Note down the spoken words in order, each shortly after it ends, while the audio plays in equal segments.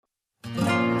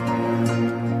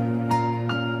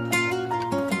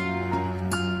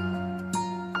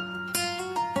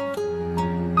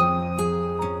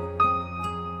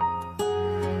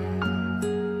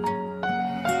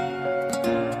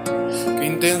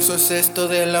pienso es esto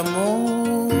del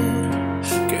amor,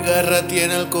 qué garra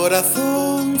tiene el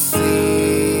corazón,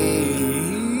 sí.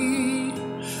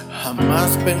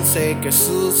 Jamás pensé que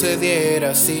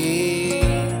sucediera así.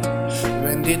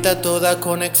 Bendita toda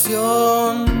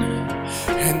conexión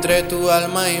entre tu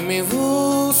alma y mi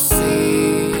voz,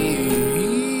 sí.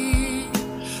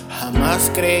 Jamás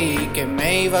creí que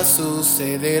me iba a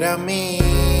suceder a mí.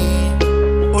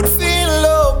 Por fin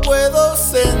lo puedo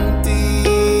sentir.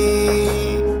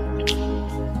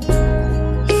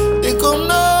 Te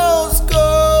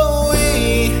conozco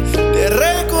y te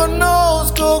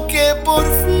reconozco que por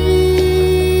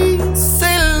fin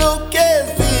sé lo que es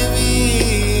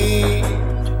vivir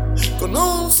con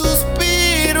un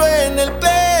suspiro en el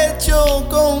pecho,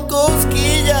 con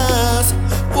cosquillas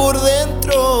por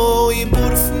dentro, y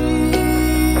por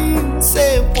fin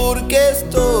sé por qué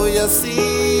estoy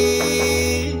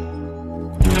así.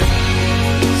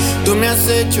 Tú me has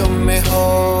hecho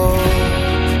mejor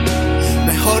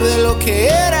de lo que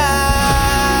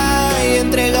era, y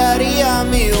entregaría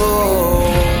mi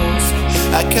voz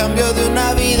a cambio de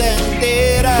una vida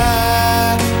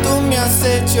entera. Tú me has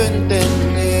hecho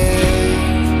entender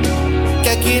que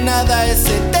aquí nada es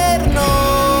eterno,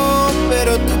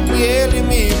 pero tu piel y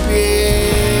mi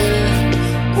piel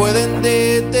pueden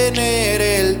detener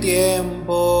el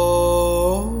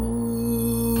tiempo.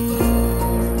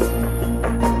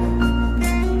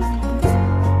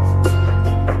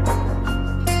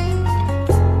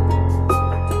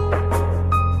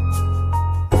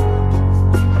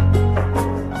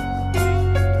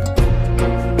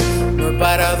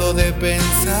 Parado de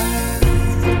pensar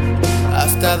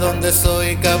hasta dónde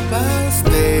soy capaz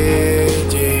de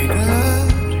llegar,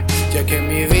 ya que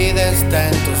mi vida está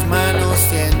en tus manos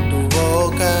y en tu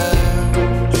boca.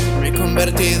 Me he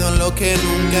convertido en lo que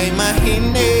nunca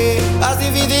imaginé. Has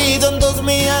dividido en dos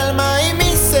mi alma y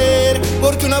mi ser,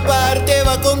 porque una parte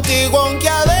va contigo aunque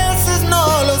a veces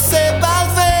no lo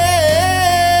sepas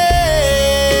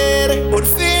ver. Por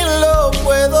fin lo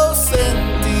puedo sentir.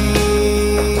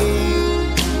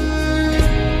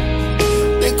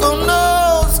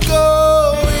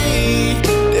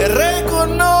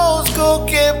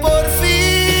 Que por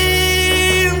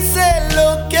fin sé lo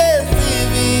que es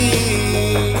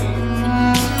vivir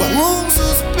con un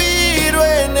suspiro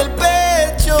en el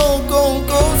pecho, con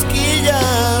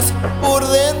cosquillas por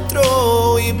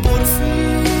dentro, y por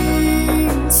fin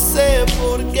sé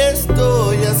por qué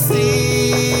estoy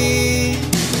así.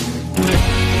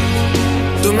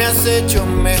 Tú me has hecho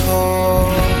mejor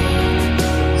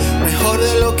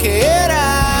de lo que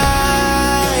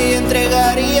era, y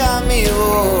entregaría mi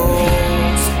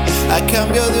voz a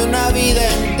cambio de una vida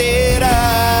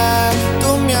entera.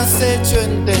 Tú me has hecho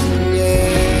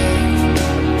entender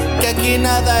que aquí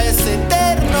nada es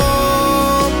eterno,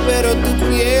 pero tu